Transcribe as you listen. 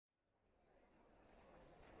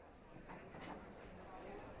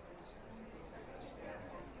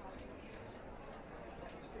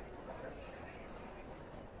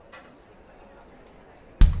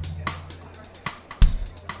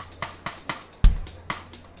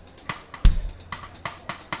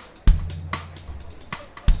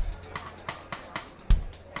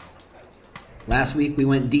Last week we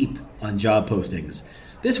went deep on job postings.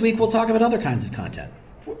 This week we'll talk about other kinds of content.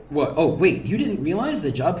 What? Oh, wait, you didn't realize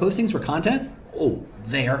that job postings were content? Oh,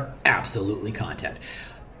 they're absolutely content.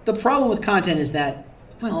 The problem with content is that,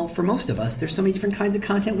 well, for most of us, there's so many different kinds of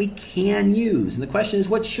content we can use. And the question is,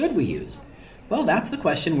 what should we use? Well, that's the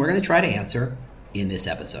question we're going to try to answer in this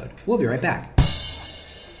episode. We'll be right back.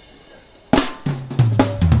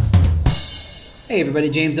 Hey everybody,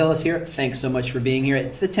 James Ellis here. Thanks so much for being here.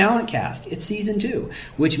 It's the Talent Cast. It's season 2,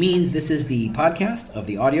 which means this is the podcast of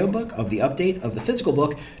the audiobook, of the update, of the physical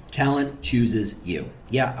book, Talent Chooses You.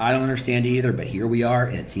 Yeah, I don't understand it either, but here we are,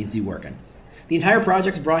 and it seems to be working. The entire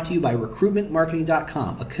project is brought to you by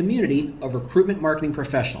RecruitmentMarketing.com, a community of recruitment marketing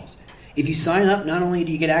professionals. If you sign up, not only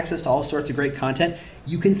do you get access to all sorts of great content,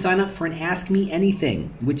 you can sign up for an Ask Me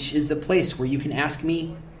Anything, which is a place where you can ask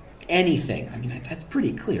me anything. I mean, that's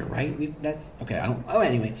pretty clear, right?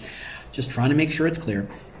 Anyway, just trying to make sure it's clear.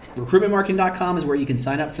 RecruitmentMarketing.com is where you can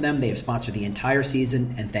sign up for them. They have sponsored the entire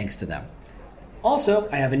season, and thanks to them. Also,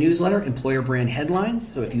 I have a newsletter, Employer Brand Headlines.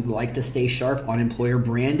 So if you'd like to stay sharp on employer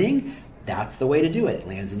branding, that's the way to do it. It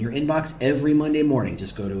lands in your inbox every Monday morning.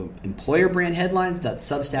 Just go to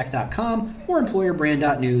employerbrandheadlines.substack.com or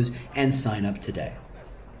employerbrand.news and sign up today.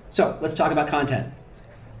 So let's talk about content.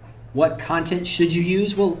 What content should you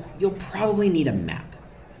use? Well, you'll probably need a map.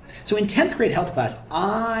 So in 10th grade health class,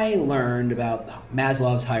 I learned about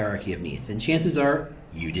Maslow's hierarchy of needs, and chances are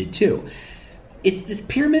you did too. It's this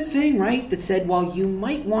pyramid thing, right, that said while you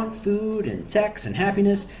might want food and sex and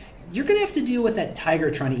happiness, you're going to have to deal with that tiger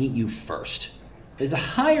trying to eat you first. There's a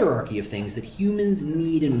hierarchy of things that humans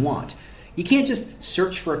need and want. You can't just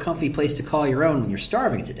search for a comfy place to call your own when you're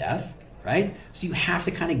starving to death. Right? So you have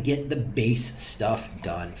to kind of get the base stuff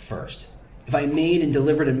done first. If I made and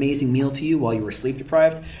delivered an amazing meal to you while you were sleep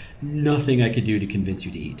deprived, nothing I could do to convince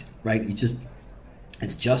you to eat, right? It's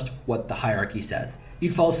just what the hierarchy says.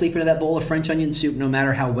 You'd fall asleep into that bowl of French onion soup no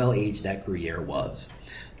matter how well aged that Gruyere was.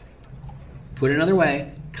 Put it another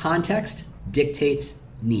way, context dictates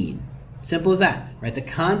need. Simple as that, right? The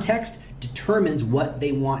context determines what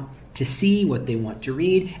they want to see, what they want to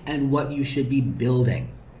read, and what you should be building.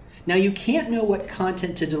 Now, you can't know what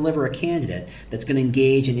content to deliver a candidate that's going to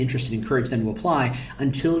engage and interest and encourage them to apply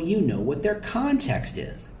until you know what their context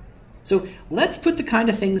is. So let's put the kind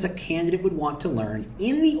of things a candidate would want to learn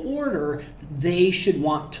in the order they should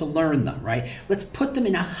want to learn them, right? Let's put them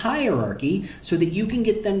in a hierarchy so that you can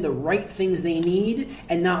get them the right things they need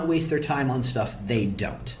and not waste their time on stuff they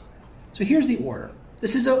don't. So here's the order.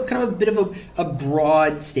 This is a kind of a bit of a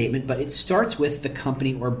broad statement, but it starts with the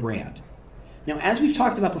company or brand. Now, as we've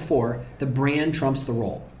talked about before, the brand trumps the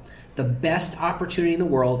role. The best opportunity in the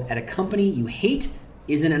world at a company you hate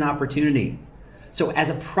isn't an opportunity. So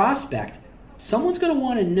as a prospect, someone's going to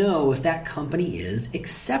want to know if that company is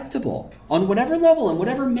acceptable on whatever level and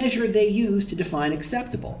whatever measure they use to define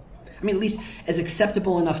acceptable. I mean, at least as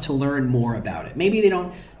acceptable enough to learn more about it. Maybe they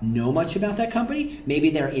don't know much about that company.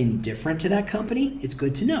 Maybe they're indifferent to that company. It's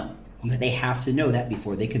good to know. They have to know that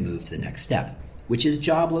before they can move to the next step, which is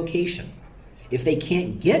job location. If they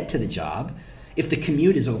can't get to the job, if the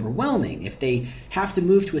commute is overwhelming, if they have to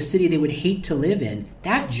move to a city they would hate to live in,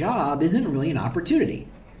 that job isn't really an opportunity.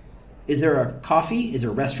 Is there a coffee? Is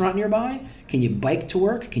there a restaurant nearby? Can you bike to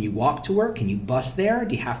work? Can you walk to work? Can you bus there?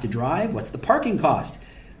 Do you have to drive? What's the parking cost?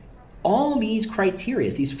 All these criteria,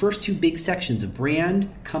 these first two big sections of brand,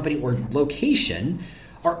 company, or location,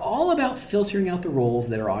 are all about filtering out the roles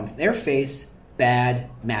that are on their face bad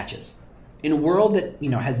matches. In a world that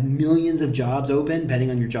has millions of jobs open, depending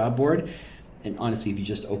on your job board, and honestly, if you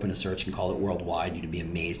just open a search and call it worldwide, you'd be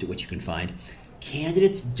amazed at what you can find.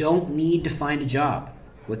 Candidates don't need to find a job.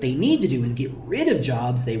 What they need to do is get rid of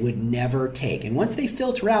jobs they would never take. And once they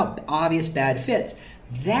filter out obvious bad fits,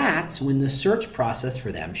 that's when the search process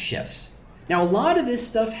for them shifts. Now, a lot of this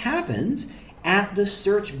stuff happens at the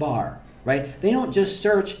search bar, right? They don't just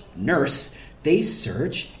search nurse. They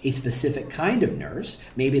search a specific kind of nurse.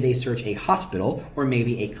 Maybe they search a hospital or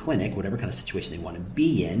maybe a clinic, whatever kind of situation they want to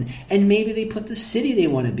be in, and maybe they put the city they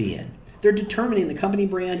want to be in. They're determining the company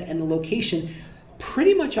brand and the location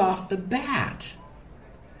pretty much off the bat.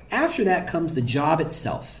 After that comes the job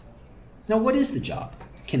itself. Now, what is the job?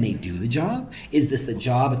 Can they do the job? Is this the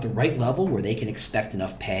job at the right level where they can expect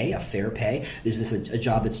enough pay, a fair pay? Is this a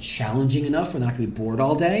job that's challenging enough where they're not going to be bored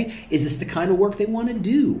all day? Is this the kind of work they want to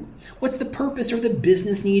do? What's the purpose or the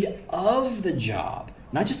business need of the job?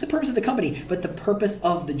 Not just the purpose of the company, but the purpose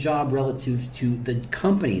of the job relative to the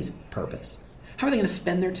company's purpose. How are they going to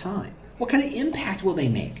spend their time? What kind of impact will they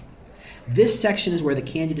make? This section is where the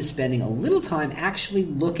candidate is spending a little time actually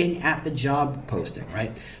looking at the job posting,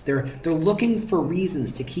 right? They're looking for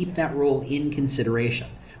reasons to keep that role in consideration.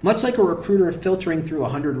 Much like a recruiter filtering through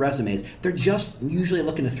 100 resumes, they're just usually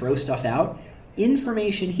looking to throw stuff out.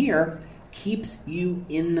 Information here keeps you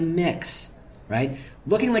in the mix, right?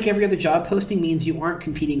 Looking like every other job posting means you aren't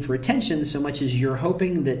competing for attention so much as you're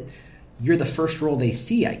hoping that you're the first role they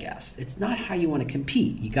see, I guess. It's not how you want to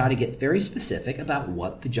compete. You got to get very specific about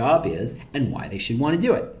what the job is and why they should want to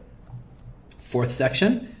do it. Fourth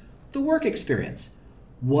section, the work experience.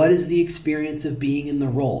 What is the experience of being in the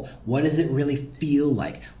role? What does it really feel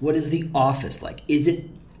like? What is the office like? Is it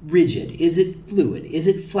rigid? Is it fluid? Is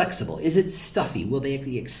it flexible? Is it stuffy? Will they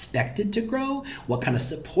be expected to grow? What kind of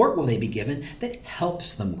support will they be given that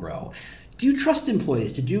helps them grow? Do you trust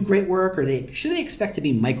employees to do great work, or should they expect to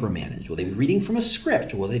be micromanaged? Will they be reading from a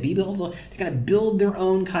script? Or will they be able to kind of build their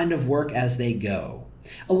own kind of work as they go?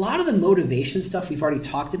 A lot of the motivation stuff we've already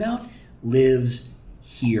talked about lives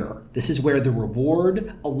here. This is where the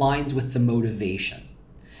reward aligns with the motivation.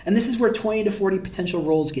 And this is where 20 to 40 potential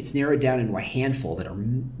roles gets narrowed down into a handful that are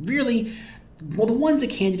really, well, the ones a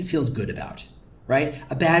candidate feels good about, right?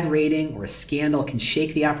 A bad rating or a scandal can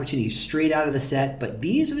shake the opportunity straight out of the set, but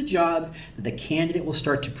these are the jobs that the candidate will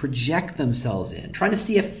start to project themselves in, trying to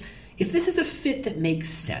see if this is a fit that makes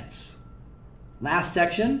sense. Last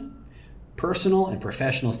section, personal and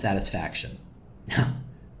professional satisfaction. Now,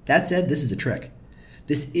 that said, this is a trick.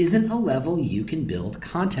 This isn't a level you can build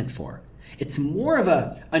content for. It's more of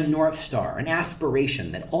a North Star, an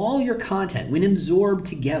aspiration that all your content, when absorbed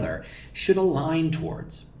together, should align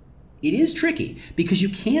towards. It is tricky because you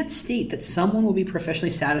can't state that someone will be professionally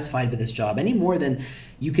satisfied with this job any more than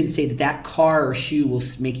you can say that car or shoe will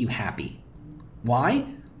make you happy. Why?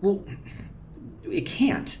 Well, it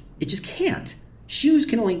can't. It just can't. Shoes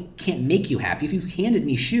can't make you happy. If you handed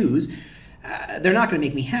me shoes, they're not going to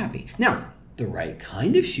make me happy. Now, the right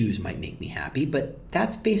kind of shoes might make me happy, but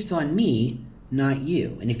that's based on me, not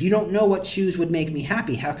you. And if you don't know what shoes would make me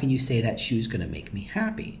happy, how can you say that shoe's going to make me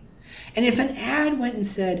happy? And if an ad went and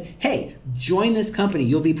said, hey, join this company,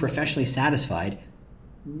 you'll be professionally satisfied,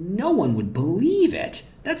 no one would believe it.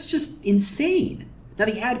 That's just insane. Now,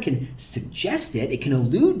 the ad can suggest it can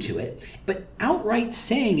allude to it, but outright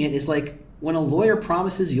saying it is like when a lawyer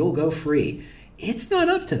promises you'll go free. It's not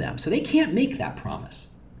up to them, so they can't make that promise.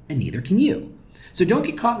 And neither can you. So don't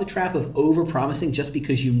get caught in the trap of over-promising just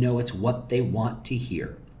because you know it's what they want to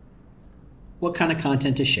hear. What kind of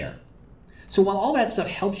content to share? So while all that stuff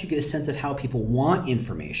helps you get a sense of how people want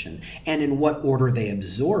information and in what order they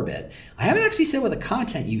absorb it, I haven't actually said what the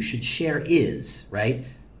content you should share is, right?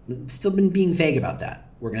 Still been being vague about that.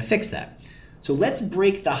 We're going to fix that. So let's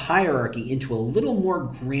break the hierarchy into a little more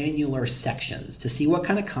granular sections to see what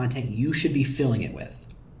kind of content you should be filling it with.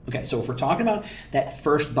 Okay, so if we're talking about that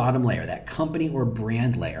first bottom layer, that company or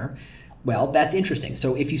brand layer, well, that's interesting.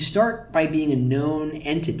 So if you start by being a known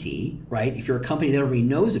entity, right, if you're a company that everybody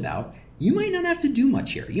knows about, you might not have to do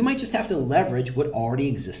much here. You might just have to leverage what already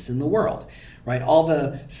exists in the world, right? All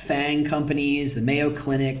the FANG companies, the Mayo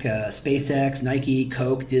Clinic, SpaceX, Nike,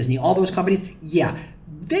 Coke, Disney, all those companies, yeah,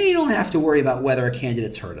 they don't have to worry about whether a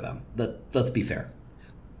candidate's heard of them. Let's be fair.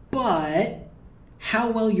 But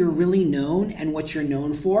how well you're really known and what you're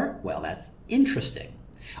known for, well, that's interesting.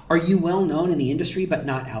 Are you well known in the industry but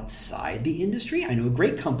not outside the industry? I know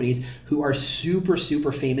great companies who are super,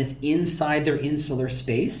 super famous inside their insular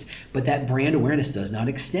space, but that brand awareness does not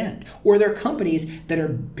extend. Or there are companies that are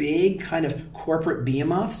big kind of corporate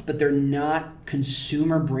behemoths, but they're not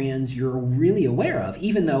consumer brands you're really aware of,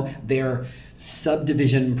 even though they're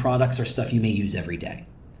subdivision products or stuff you may use every day.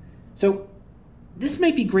 So this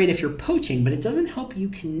might be great if you're poaching, but it doesn't help you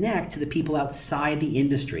connect to the people outside the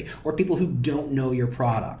industry or people who don't know your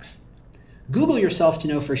products. Google yourself to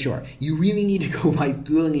know for sure. You really need to go by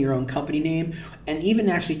Googling your own company name and even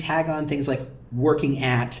actually tag on things like working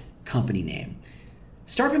at company name.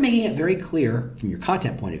 Start by making it very clear from your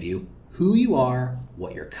content point of view who you are,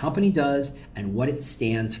 what your company does, and what it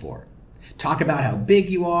stands for. Talk about how big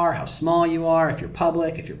you are, how small you are, if you're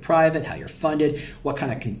public, if you're private, how you're funded, what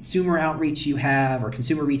kind of consumer outreach you have or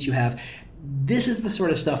consumer reach you have. This is the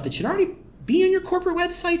sort of stuff that should already be on your corporate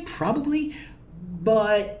website, probably,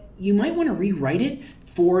 but you might want to rewrite it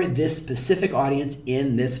for this specific audience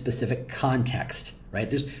in this specific context,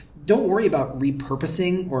 right? Don't worry about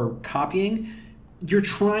repurposing or copying. You're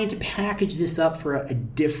trying to package this up for a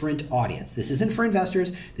different audience. This isn't for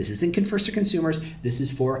investors. This isn't for consumers. This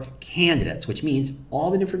is for candidates, which means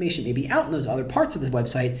all that information may be out in those other parts of the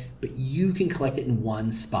website, but you can collect it in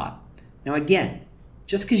one spot. Now, again,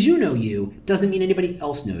 just because you know you doesn't mean anybody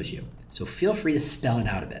else knows you. So feel free to spell it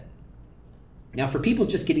out a bit. Now, for people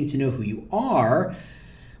just getting to know who you are,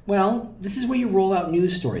 well, this is where you roll out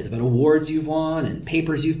news stories about awards you've won and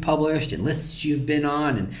papers you've published and lists you've been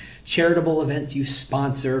on and charitable events you've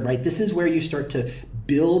sponsored, right? This is where you start to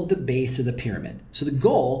build the base of the pyramid. So the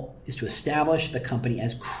goal is to establish the company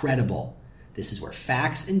as credible. This is where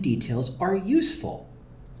facts and details are useful.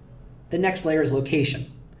 The next layer is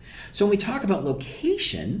location. So when we talk about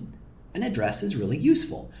location, an address is really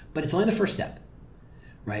useful, but it's only the first step,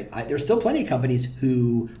 right? There's still plenty of companies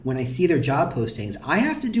who, when I see their job postings, I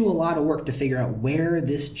have to do a lot of work to figure out where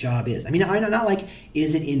this job is. I mean, I'm not like,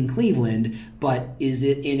 is it in Cleveland, but is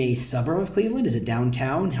it in a suburb of Cleveland? Is it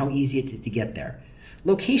downtown? How easy it is to get there?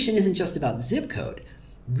 Location isn't just about zip code.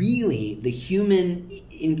 Really, the human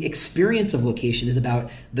experience of location is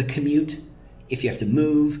about the commute, if you have to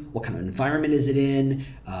move, what kind of environment is it in,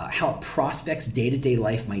 how prospects' day-to-day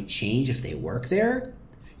life might change if they work there.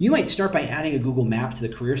 You might start by adding a Google map to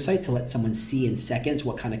the career site to let someone see in seconds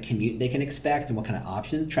what kind of commute they can expect and what kind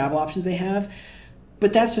of travel options they have.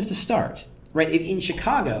 But that's just a start, right? In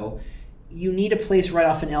Chicago, you need a place right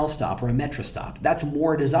off an L stop or a metro stop. That's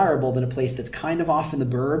more desirable than a place that's kind of off in the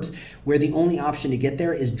burbs where the only option to get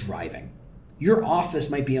there is driving. Your office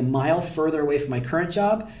might be a mile further away from my current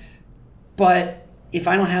job, but if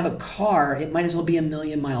I don't have a car, it might as well be a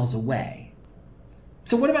million miles away.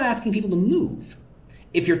 So what about asking people to move?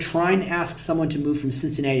 If you're trying to ask someone to move from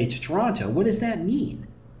Cincinnati to Toronto, what does that mean?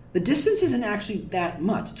 The distance isn't actually that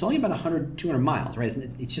much. It's only about 100, 200 miles, right?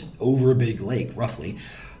 It's just over a big lake, roughly.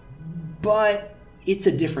 But it's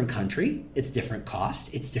a different country. It's different costs.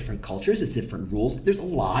 It's different cultures. It's different rules. There's a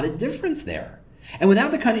lot of difference there. And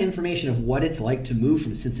without the kind of information of what it's like to move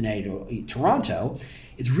from Cincinnati to Toronto,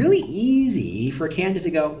 it's really easy for a candidate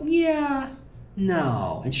to go, yeah,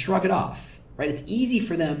 no, and shrug it off, right? It's easy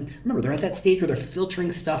for them. Remember, they're at that stage where they're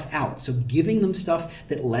filtering stuff out. So giving them stuff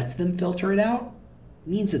that lets them filter it out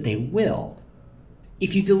means that they will.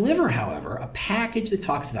 If you deliver, however, a package that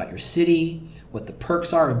talks about your city, what the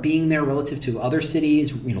perks are of being there relative to other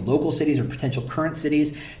cities, local cities or potential current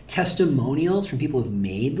cities, testimonials from people who've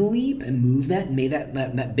made the leap and made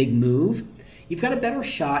that big move, you've got a better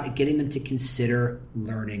shot at getting them to consider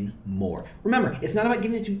learning more. Remember, it's not about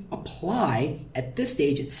getting them to apply. At this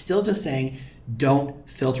stage, it's still just saying, don't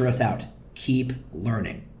filter us out. Keep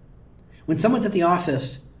learning. When someone's at the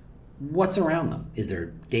office, what's around them? Is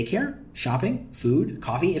there daycare, shopping, food,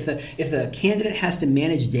 coffee? If the candidate has to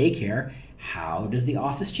manage daycare, how does the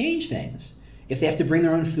office change things? If they have to bring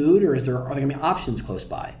their own food, or are there going to be options close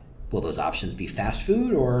by? Will those options be fast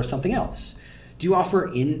food or something else? Do you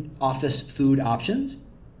offer in-office food options?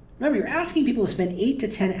 Remember, you're asking people to spend 8 to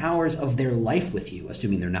 10 hours of their life with you,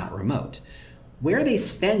 assuming they're not remote. Where they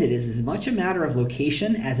spend it is as much a matter of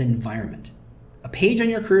location as environment. A page on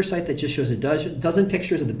your career site that just shows a dozen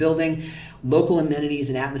pictures of the building, local amenities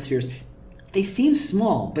and atmospheres, they seem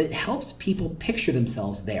small, but it helps people picture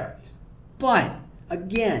themselves there. But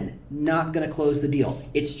again, not going to close the deal.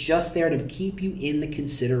 It's just there to keep you in the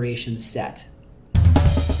consideration set.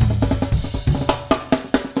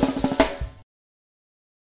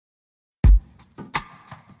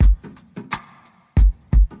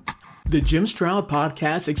 The Jim Stroud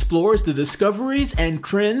Podcast explores the discoveries and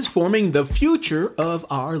trends forming the future of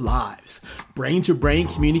our lives. Brain-to-brain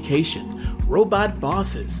communication, robot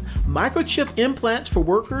bosses, microchip implants for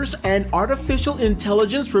workers, and artificial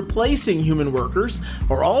intelligence replacing human workers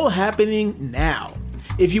are all happening now.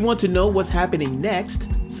 If you want to know what's happening next,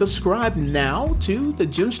 subscribe now to the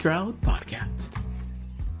Jim Stroud Podcast.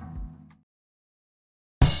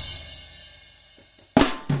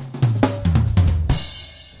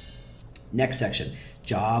 Next section,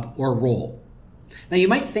 job or role. Now you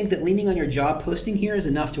might think that leaning on your job posting here is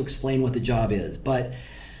enough to explain what the job is, but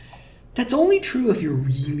that's only true if you're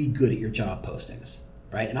really good at your job postings,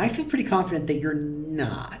 right? And I feel pretty confident that you're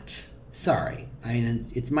not. Sorry, I mean,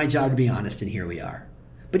 it's my job to be honest, and here we are.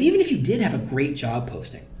 But even if you did have a great job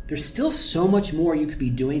posting, there's still so much more you could be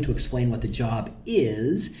doing to explain what the job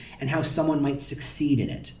is and how someone might succeed in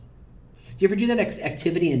it. Do you ever do that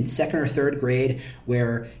activity in second or third grade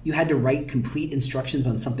where you had to write complete instructions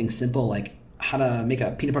on something simple like how to make a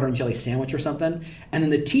peanut butter and jelly sandwich or something? And then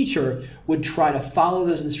the teacher would try to follow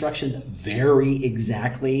those instructions very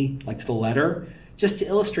exactly, like to the letter, just to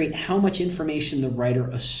illustrate how much information the writer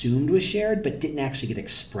assumed was shared but didn't actually get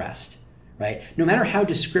expressed, right? No matter how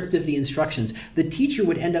descriptive the instructions, the teacher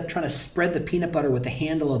would end up trying to spread the peanut butter with the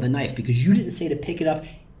handle of the knife because you didn't say to pick it up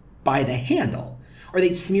by the handle. Or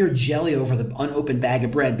they'd smear jelly over the unopened bag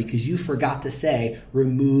of bread because you forgot to say,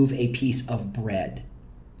 remove a piece of bread.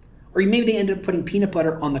 Or maybe they ended up putting peanut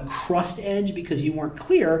butter on the crust edge because you weren't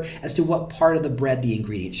clear as to what part of the bread the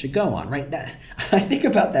ingredient should go on, right? I think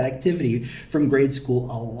about that activity from grade school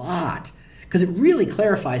a lot because it really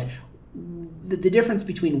clarifies the difference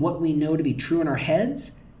between what we know to be true in our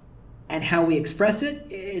heads and how we express it.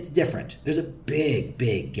 It's different. There's a big,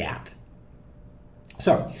 big gap.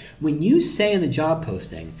 So when you say in the job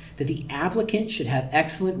posting that the applicant should have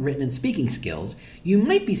excellent written and speaking skills, you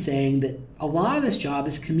might be saying that a lot of this job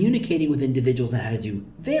is communicating with individuals on how to do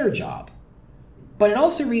their job. But it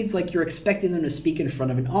also reads like you're expecting them to speak in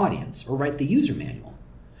front of an audience or write the user manual.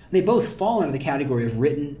 They both fall under the category of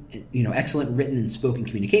excellent written and spoken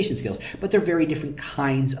communication skills, but they're very different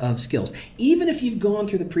kinds of skills. Even if you've gone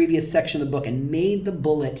through the previous section of the book and made the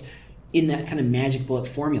bullet in that kind of magic bullet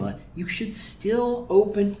formula, you should still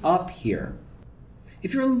open up here.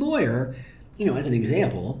 If you're a lawyer, as an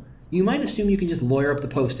example, you might assume you can just lawyer up the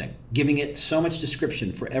posting, giving it so much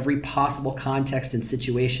description for every possible context and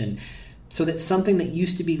situation so that something that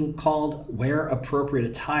used to be called wear appropriate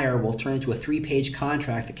attire will turn into a 3-page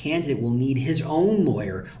contract the candidate will need his own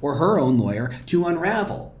lawyer or her own lawyer to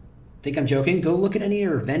unravel. Think I'm joking? Go look at any of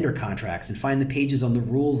your vendor contracts and find the pages on the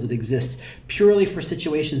rules that exist purely for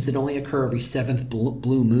situations that only occur every 7th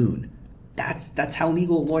blue moon. That's how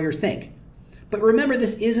legal lawyers think. But remember,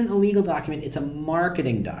 this isn't a legal document, it's a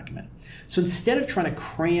marketing document. So instead of trying to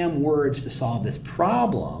cram words to solve this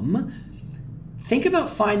problem, think about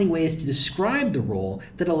finding ways to describe the role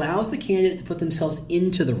that allows the candidate to put themselves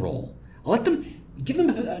into the role. Give them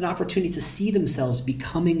an opportunity to see themselves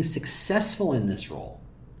becoming successful in this role.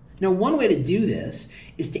 Now, one way to do this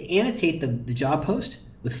is to annotate the job post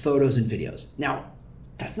with photos and videos. Now,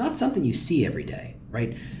 that's not something you see every day,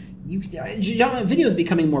 right? Video is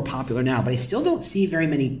becoming more popular now, but I still don't see very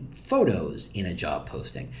many photos in a job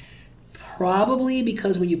posting. Probably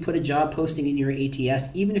because when you put a job posting in your ATS,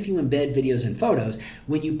 even if you embed videos and photos,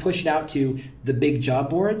 when you push it out to the big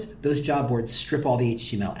job boards, those job boards strip all the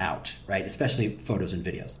HTML out, right? Especially photos and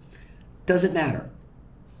videos. Doesn't matter.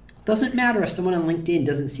 Doesn't matter if someone on LinkedIn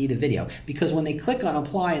doesn't see the video, because when they click on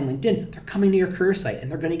apply in LinkedIn, they're coming to your career site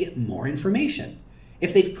and they're going to get more information.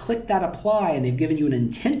 If they've clicked that apply and they've given you an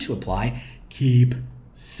intent to apply, keep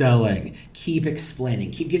selling, keep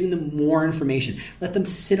explaining, keep giving them more information. Let them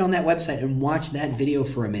sit on that website and watch that video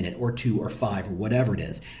for a minute or 2 or 5 or whatever it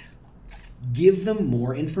is. Give them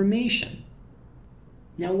more information.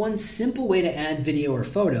 Now, one simple way to add video or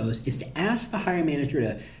photos is to ask the hiring manager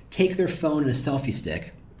to take their phone and a selfie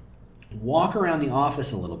stick, walk around the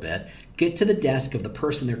office a little bit, get to the desk of the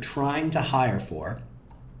person they're trying to hire for,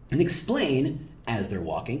 and explain, as they're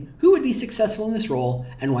walking, who would be successful in this role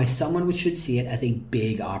and why someone should see it as a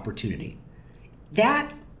big opportunity.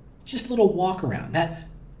 That just little walk around, that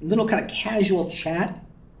little kind of casual chat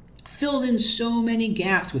fills in so many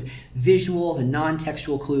gaps with visuals and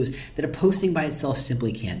non-textual clues that a posting by itself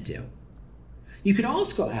simply can't do. You could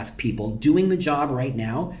also ask people doing the job right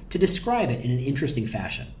now to describe it in an interesting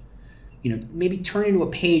fashion. Maybe turn into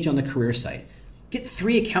a page on the career site. Get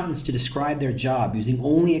 3 accountants to describe their job using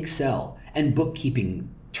only Excel and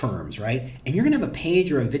bookkeeping terms, right? And you're going to have a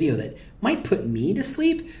page or a video that might put me to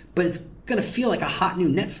sleep, but it's going to feel like a hot new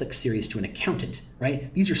Netflix series to an accountant,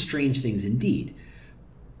 right? These are strange things indeed.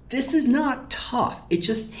 This is not tough. It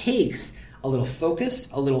just takes a little focus,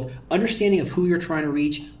 a little understanding of who you're trying to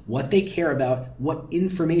reach, what they care about, what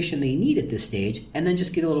information they need at this stage, and then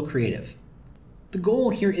just get a little creative. The goal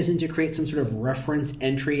here isn't to create some sort of reference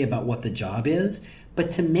entry about what the job is,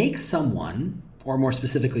 but to make someone, or more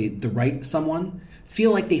specifically, the right someone,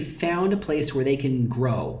 feel like they found a place where they can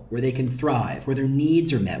grow, where they can thrive, where their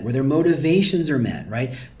needs are met, where their motivations are met,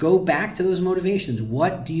 right? Go back to those motivations.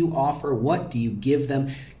 What do you offer? What do you give them?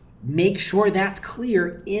 Make sure that's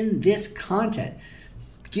clear in this content.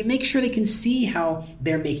 Make sure they can see how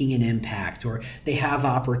they're making an impact, or they have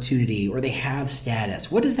opportunity, or they have status.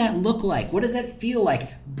 What does that look like? What does that feel like?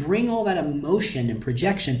 Bring all that emotion and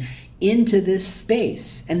projection into this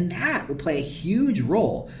space. And that will play a huge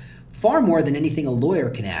role, far more than anything a lawyer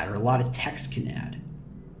can add or a lot of text can add.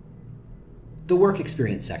 The work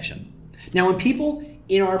experience section. Now, when people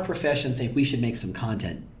in our profession think we should make some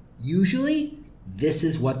content, usually this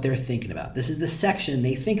is what they're thinking about. This is the section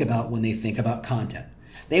they think about when they think about content.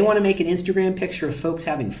 They want to make an Instagram picture of folks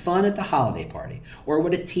having fun at the holiday party, or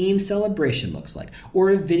what a team celebration looks like, or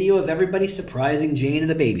a video of everybody surprising Jane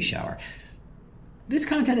at a baby shower. This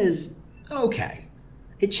content is okay.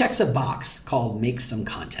 It checks a box called make some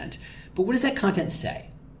content. But what does that content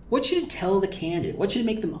say? What should it tell the candidate? What should it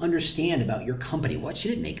make them understand about your company? What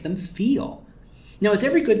should it make them feel? Now, as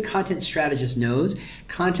every good content strategist knows,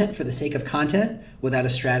 content for the sake of content without a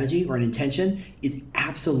strategy or an intention is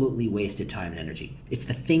absolutely wasted time and energy. It's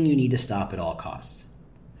the thing you need to stop at all costs.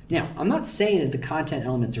 Now, I'm not saying that the content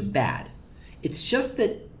elements are bad. It's just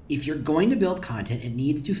that if you're going to build content, it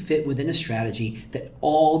needs to fit within a strategy that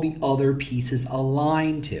all the other pieces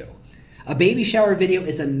align to. A baby shower video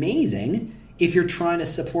is amazing if you're trying to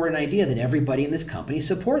support an idea that everybody in this company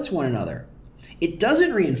supports one another. It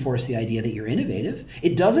doesn't reinforce the idea that you're innovative.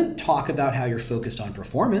 It doesn't talk about how you're focused on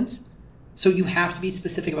performance. So you have to be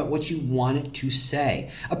specific about what you want it to say.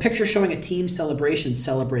 A picture showing a team celebration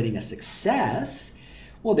celebrating a success,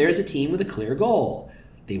 well, there's a team with a clear goal.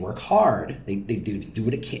 They work hard. They do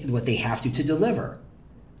what they have to deliver.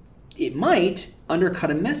 It might undercut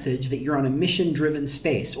a message that you're on a mission-driven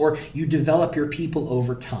space or you develop your people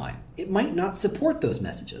over time. It might not support those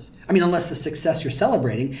messages. I mean, unless the success you're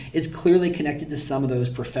celebrating is clearly connected to some of those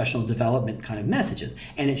professional development kind of messages,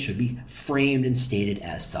 and it should be framed and stated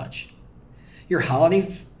as such. Your holiday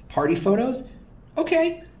party photos?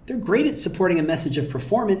 Okay, they're great at supporting a message of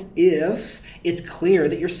performance if it's clear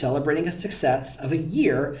that you're celebrating a success of a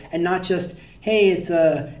year and not just, hey, it's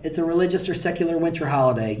a religious or secular winter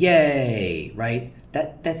holiday, yay, right?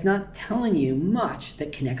 That's not telling you much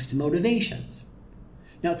that connects to motivations.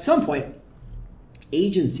 Now, at some point,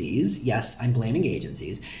 agencies, yes, I'm blaming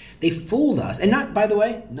agencies, they fooled us. And not, by the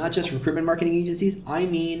way, not just recruitment marketing agencies, I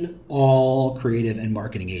mean all creative and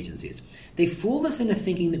marketing agencies. They fooled us into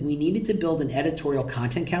thinking that we needed to build an editorial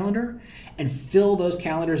content calendar and fill those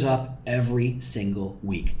calendars up every single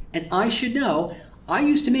week. And I should know, I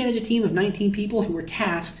used to manage a team of 19 people who were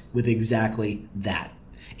tasked with exactly that.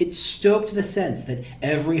 It stoked the sense that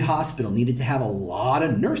every hospital needed to have a lot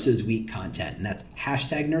of Nurses Week content, and that's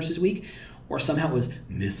hashtag Nurses Week, or somehow it was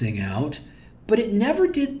missing out. But we never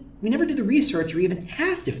did the research or even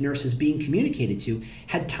asked if nurses being communicated to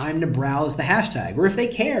had time to browse the hashtag, or if they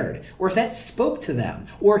cared, or if that spoke to them,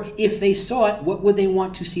 or if they saw it, what would they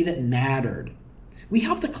want to see that mattered? We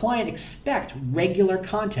helped the client expect regular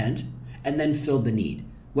content and then filled the need,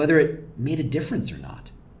 whether it made a difference or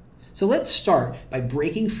not. So let's start by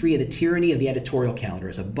breaking free of the tyranny of the editorial calendar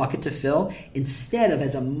as a bucket to fill instead of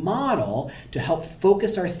as a model to help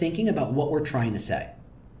focus our thinking about what we're trying to say.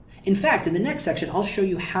 In fact, in the next section, I'll show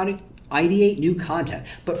you how to ideate new content.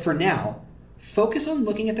 But for now, focus on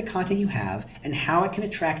looking at the content you have and how it can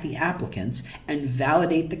attract the applicants and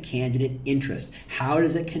validate the candidate interest. How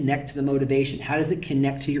does it connect to the motivation? How does it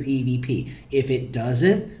connect to your EVP? If it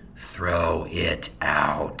doesn't, throw it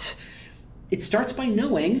out. It starts by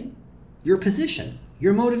knowing your position,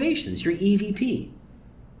 your motivations, your EVP.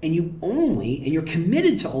 And you're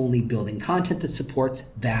committed to only building content that supports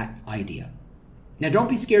that idea. Now, don't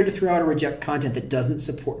be scared to throw out or reject content that doesn't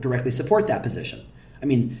directly support that position. I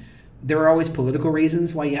mean, there are always political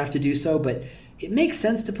reasons why you have to do so, but it makes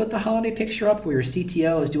sense to put the holiday picture up where your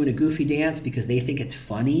CTO is doing a goofy dance because they think it's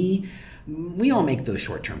funny. We all make those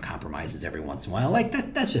short-term compromises every once in a while. Like,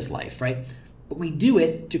 that's just life, right? But we do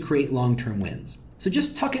it to create long-term wins. So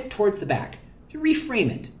just tuck it towards the back.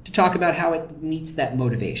 Reframe it to talk about how it meets that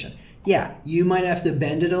motivation. Yeah, you might have to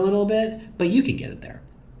bend it a little bit, but you can get it there.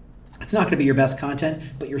 It's not going to be your best content,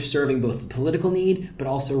 but you're serving both the political need, but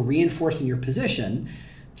also reinforcing your position.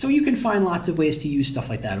 So you can find lots of ways to use stuff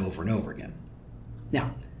like that over and over again.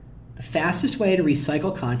 Now, the fastest way to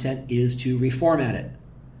recycle content is to reformat it.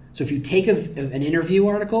 So if you take an interview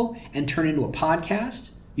article and turn it into a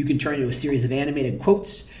podcast, you can turn it into a series of animated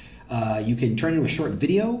quotes. You can turn it into a short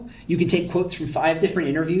video. You can take quotes from 5 different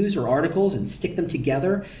interviews or articles and stick them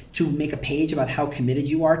together to make a page about how committed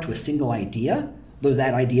you are to a single idea,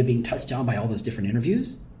 that idea being touched on by all those different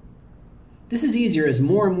interviews. This is easier as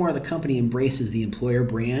more and more of the company embraces the employer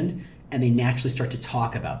brand and they naturally start to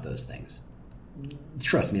talk about those things.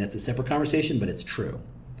 Trust me, that's a separate conversation, but it's true.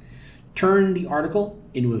 Turn the article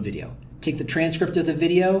into a video. Take the transcript of the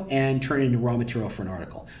video and turn it into raw material for an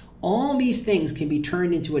article. All these things can be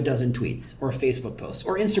turned into a dozen tweets or Facebook posts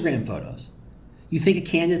or Instagram photos. You think a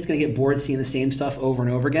candidate's going to get bored seeing the same stuff over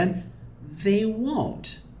and over again? They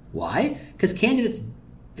won't. Why? Because candidates,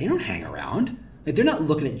 they don't hang around. Like, they're not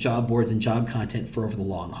looking at job boards and job content for over the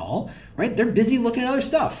long haul, right? They're busy looking at other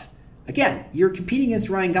stuff. Again, you're competing against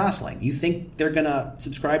Ryan Gosling. You think they're going to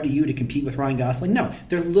subscribe to you to compete with Ryan Gosling? No,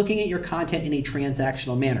 they're looking at your content in a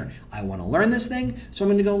transactional manner. I want to learn this thing, so I'm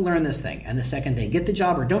going to go learn this thing. And the second they get the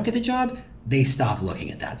job or don't get the job, they stop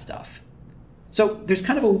looking at that stuff. So there's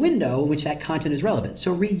kind of a window in which that content is relevant.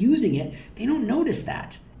 So reusing it, they don't notice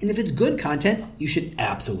that. And if it's good content, you should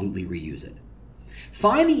absolutely reuse it.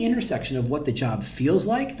 Find the intersection of what the job feels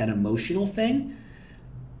like, that emotional thing,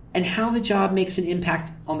 and how the job makes an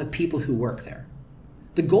impact on the people who work there.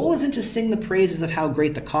 The goal isn't to sing the praises of how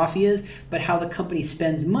great the coffee is, but how the company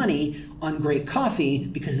spends money on great coffee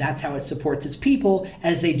because that's how it supports its people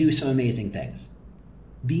as they do some amazing things.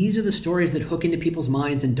 These are the stories that hook into people's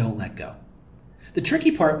minds and don't let go. The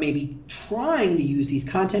tricky part may be trying to use these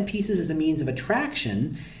content pieces as a means of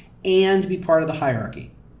attraction and be part of the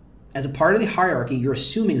hierarchy. As a part of the hierarchy, you're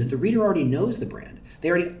assuming that the reader already knows the brand. They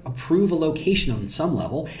already approve a location on some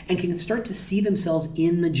level and can start to see themselves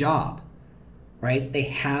in the job, right? They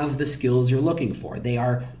have the skills you're looking for. They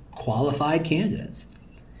are qualified candidates.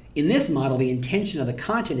 In this model, the intention of the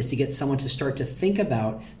content is to get someone to start to think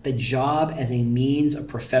about the job as a means of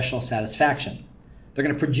professional satisfaction. They're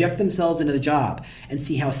going to project themselves into the job and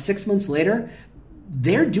see how 6 months later,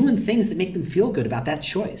 they're doing things that make them feel good about that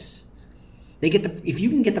choice. If you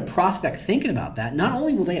can get the prospect thinking about that, not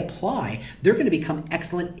only will they apply, they're going to become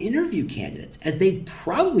excellent interview candidates as they've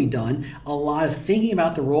probably done a lot of thinking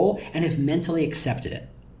about the role and have mentally accepted it.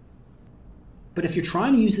 But if you're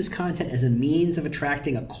trying to use this content as a means of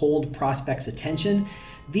attracting a cold prospect's attention,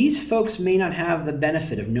 these folks may not have the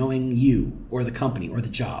benefit of knowing you or the company or the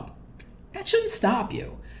job. That shouldn't stop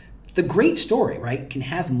you. The great story, right, can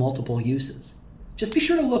have multiple uses. Just be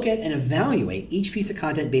sure to look at and evaluate each piece of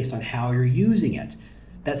content based on how you're using it.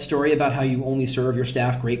 That story about how you only serve your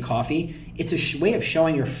staff great coffee, it's a way of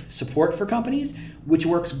showing your support for companies, which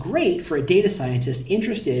works great for a data scientist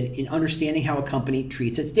interested in understanding how a company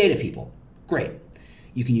treats its data people. Great.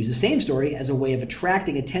 You can use the same story as a way of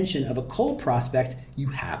attracting attention of a cold prospect you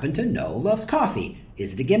happen to know loves coffee.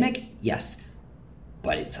 Is it a gimmick? Yes.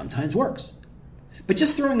 But it sometimes works. But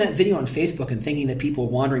just throwing that video on Facebook and thinking that people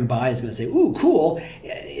wandering by is going to say, ooh, cool,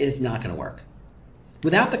 it's not going to work.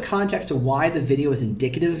 Without the context of why the video is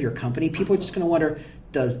indicative of your company, people are just going to wonder,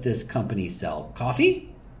 does this company sell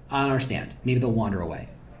coffee? I don't understand. Maybe they'll wander away.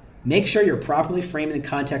 Make sure you're properly framing the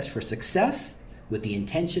context for success with the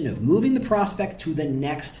intention of moving the prospect to the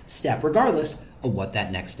next step, regardless of what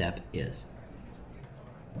that next step is.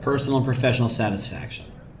 Personal and professional satisfaction.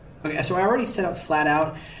 Okay, so I already set up flat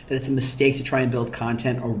out that it's a mistake to try and build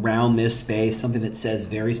content around this space, something that says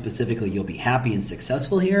very specifically you'll be happy and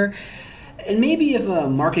successful here. And maybe if a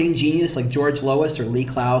marketing genius like George Lois or Lee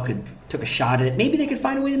Clow took a shot at it, maybe they could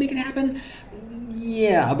find a way to make it happen.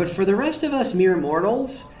 Yeah, but for the rest of us mere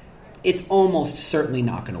mortals, it's almost certainly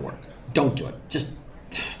not going to work. Don't do it.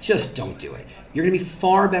 Just don't do it. You're going to be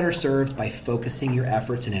far better served by focusing your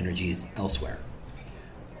efforts and energies elsewhere.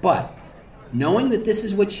 But knowing that this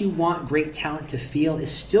is what you want great talent to feel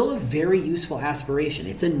is still a very useful aspiration.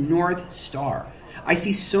 It's a North Star. I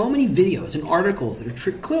see so many videos and articles that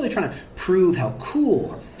are clearly trying to prove how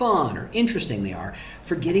cool or fun or interesting they are,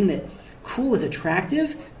 forgetting that cool is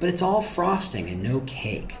attractive, but it's all frosting and no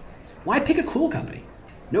cake. Why pick a cool company?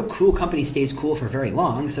 No cool company stays cool for very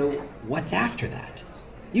long, so what's after that?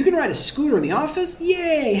 You can ride a scooter in the office?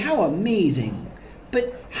 Yay, how amazing!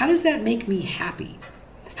 But how does that make me happy?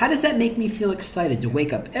 How does that make me feel excited to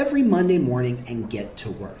wake up every Monday morning and get to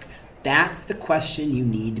work? That's the question you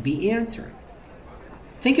need to be answering.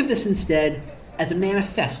 Think of this instead as a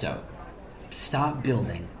manifesto. Stop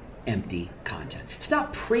building empty content.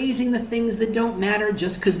 Stop praising the things that don't matter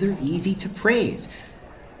just because they're easy to praise.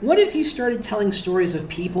 What if you started telling stories of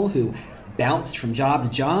people who bounced from job to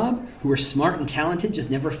job, who were smart and talented, just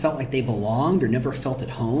never felt like they belonged or never felt at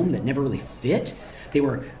home, that never really fit? They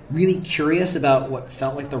were really curious about what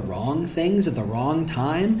felt like the wrong things at the wrong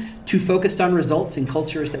time, too focused on results in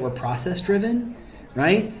cultures that were process-driven,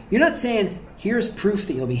 right? You're not saying, here's proof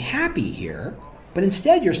that you'll be happy here, but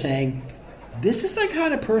instead you're saying, this is the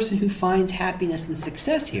kind of person who finds happiness and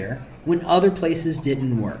success here when other places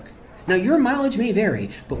didn't work. Now, your mileage may vary,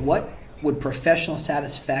 but what would professional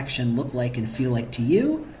satisfaction look like and feel like to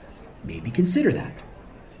you? Maybe consider that.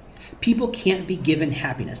 People can't be given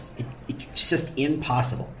happiness. It's just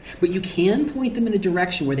impossible. But you can point them in a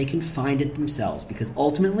direction where they can find it themselves, because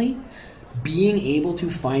ultimately, being able to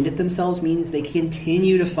find it themselves means they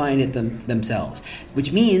continue to find it themselves,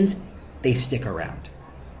 which means they stick around.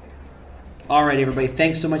 All right, everybody,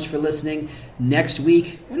 thanks so much for listening. Next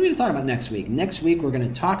week, what are we going to talk about next week? Next week, we're going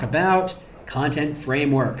to talk about content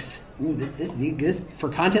frameworks. Ooh, this for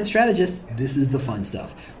content strategists, this is the fun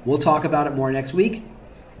stuff. We'll talk about it more next week.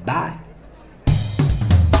 Bye.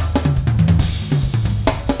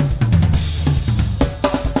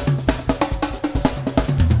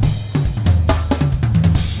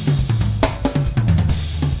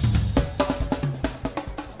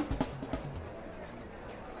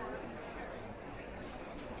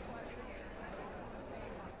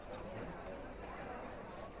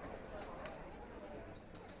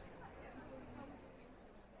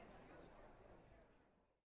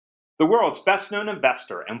 The world's best-known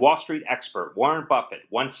investor and Wall Street expert Warren Buffett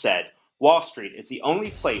once said, "Wall Street is the only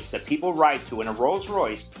place that people ride to in a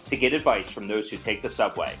Rolls-Royce to get advice from those who take the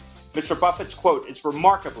subway." Mr. Buffett's quote is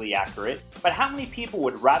remarkably accurate, but how many people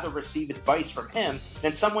would rather receive advice from him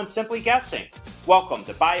than someone simply guessing? Welcome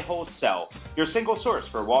to Buy, Hold, Sell, your single source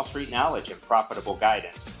for Wall Street knowledge and profitable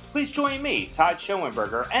guidance. Please join me, Todd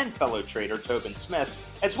Schoenberger, and fellow trader Tobin Smith,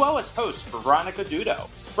 as well as host Veronica Dudo,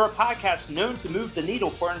 for a podcast known to move the needle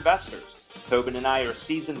for investors. Tobin and I are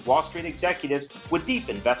seasoned Wall Street executives with deep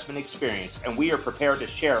investment experience, and we are prepared to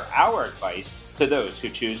share our advice to those who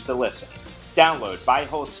choose to listen. Download Buy,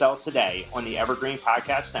 Hold, Sell today on the Evergreen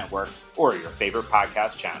Podcast Network or your favorite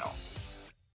podcast channel.